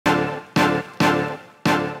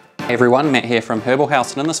Hey everyone, Matt here from Herbal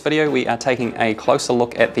House, and in this video we are taking a closer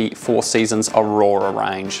look at the 4Seasons AURORA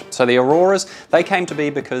range. So the AURORAs, they came to be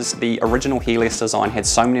because the original heatless design had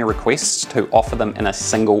so many requests to offer them in a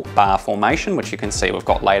single bar formation, which you can see we've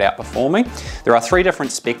got laid out before me. There are 3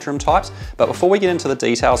 different spectrum types, but before we get into the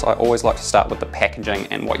details, I always like to start with the packaging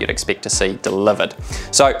and what you'd expect to see delivered.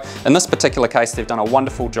 So in this particular case, they've done a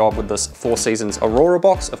wonderful job with this 4Seasons AURORA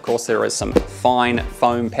box. Of course, there is some fine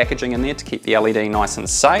foam packaging in there to keep the LED nice and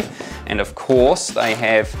safe. And of course, they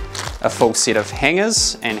have a full set of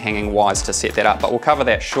hangers and hanging wires to set that up, but we'll cover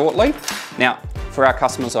that shortly. Now, for our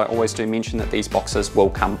customers, I always do mention that these boxes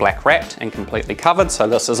will come black wrapped and completely covered, so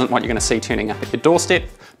this isn't what you're going to see turning up at your doorstep.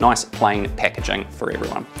 Nice plain packaging for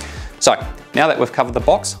everyone. So now that we've covered the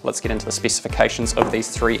box, let's get into the specifications of these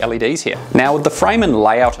 3 LEDs here. Now with the frame and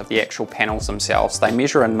layout of the actual panels themselves, they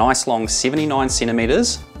measure a nice long 79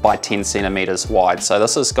 centimeters by 10 centimeters wide. So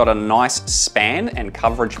this has got a nice span and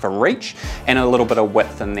coverage for reach and a little bit of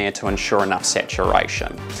width in there to ensure enough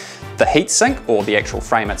saturation. The heatsink, or the actual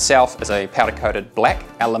frame itself, is a powder-coated black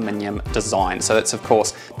aluminium design. So it's of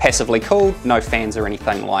course passively cooled, no fans or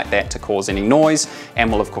anything like that to cause any noise,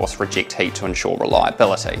 and will of course reject heat to ensure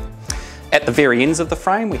reliability. At the very ends of the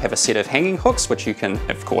frame, we have a set of hanging hooks, which you can,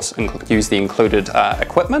 of course, use the included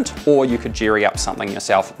equipment, or you could jerry up something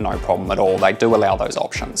yourself, no problem at all. They do allow those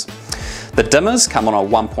options. The dimmers come on a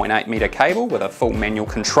 1.8 meter cable with a full manual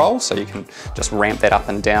control, so you can just ramp that up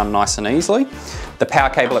and down nice and easily. The power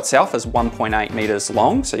cable itself is 1.8 meters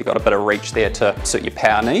long, so you've got a bit of reach there to suit your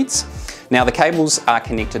power needs. Now the cables are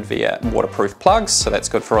connected via waterproof plugs, so that's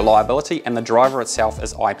good for reliability, and the driver itself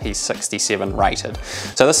is IP67 rated.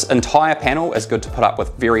 So this entire panel is good to put up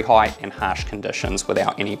with very high and harsh conditions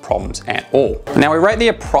without any problems at all. Now we rate the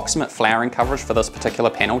approximate flowering coverage for this particular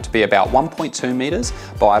panel to be about 1.2 meters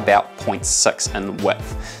by about 0.6 in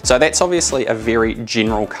width. So that's obviously a very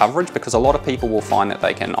general coverage, because a lot of people will find that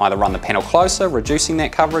they can either run the panel closer, reducing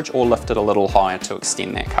that coverage, or lift it a little higher to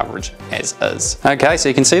extend that coverage as is. Okay, so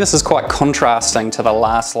you can see this is quite contrasting to the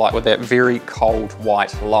last light with that very cold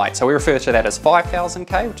white light. So we refer to that as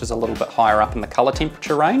 5000K, which is a little bit higher up in the color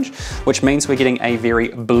temperature range, which means we're getting a very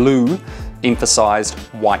blue emphasized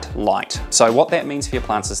white light. So what that means for your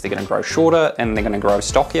plants is they're going to grow shorter and they're going to grow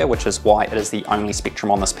stockier, which is why it is the only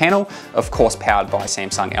spectrum on this panel, of course powered by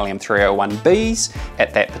Samsung LM301bs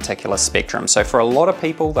at that particular spectrum. So for a lot of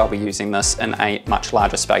people, they'll be using this in a much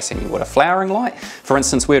larger space than you would a flowering light. For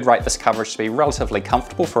instance, we'd rate this coverage to be relatively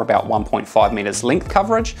comfortable for about 1.5 meters length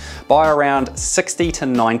coverage by around 60 to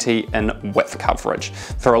 90 in width coverage.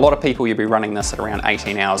 For a lot of people, you'll be running this at around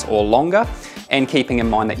 18 hours or longer, and keeping in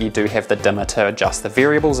mind that you do have the dimmer to adjust the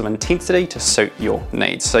variables of intensity to suit your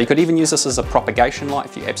needs. So you could even use this as a propagation light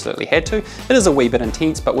if you absolutely had to. It is a wee bit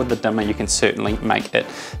intense, but with the dimmer you can certainly make it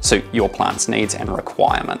suit your plant's needs and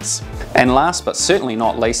requirements. And last but certainly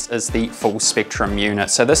not least is the full spectrum unit.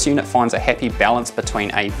 So this unit finds a happy balance between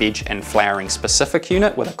a veg and flowering specific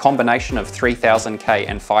unit with a combination of 3000K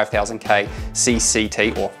and 5000K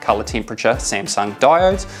CCT or color temperature Samsung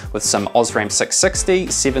diodes with some Osram 660,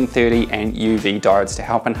 730 and UV diodes to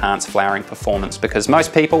help enhance flowering performance, because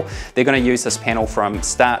most people, they're going to use this panel from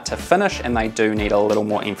start to finish and they do need a little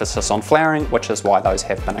more emphasis on flowering, which is why those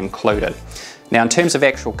have been included. Now in terms of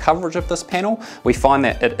actual coverage of this panel, we find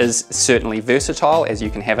that it is certainly versatile, as you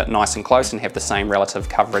can have it nice and close and have the same relative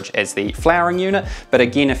coverage as the flowering unit. But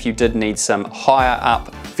again, if you did need some higher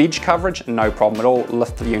up veg coverage, no problem at all.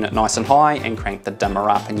 Lift the unit nice and high and crank the dimmer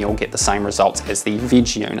up and you'll get the same results as the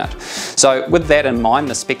veg unit. So with that in mind,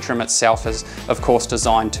 the spectrum itself is of course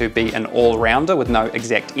designed to be an all-rounder with no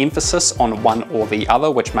exact emphasis on one or the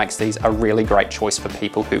other, which makes these a really great choice for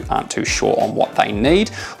people who aren't too sure on what they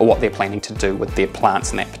need or what they're planning to do with their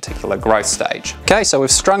plants in that particular growth stage. Okay, so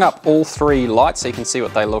we've strung up all 3 lights so you can see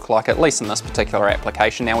what they look like, at least in this particular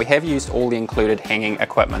application. Now we have used all the included hanging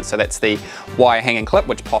equipment, so that's the wire hanging clip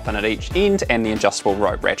which pop in at each end and the adjustable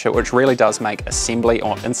rope ratchet, which really does make assembly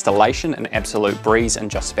or installation an absolute breeze in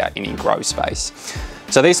just about any grow space.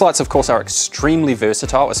 So these lights of course are extremely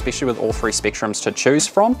versatile, especially with all 3 spectrums to choose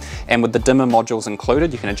from, and with the dimmer modules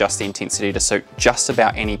included you can adjust the intensity to suit just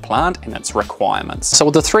about any plant and its requirements. So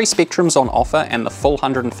with the 3 spectrums on offer and the full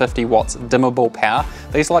 150 watts dimmable power,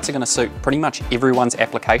 these lights are going to suit pretty much everyone's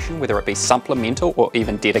application, whether it be supplemental or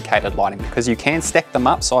even dedicated lighting, because you can stack them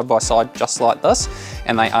up side by side just like this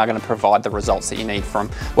and they are going to provide the results that you need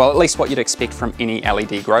from, well, at least what you'd expect from any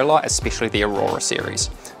LED grow light, especially the AURORA series.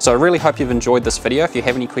 So I really hope you've enjoyed this video. If you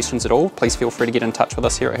have any questions at all, please feel free to get in touch with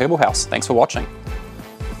us here at Herbal House. Thanks for watching.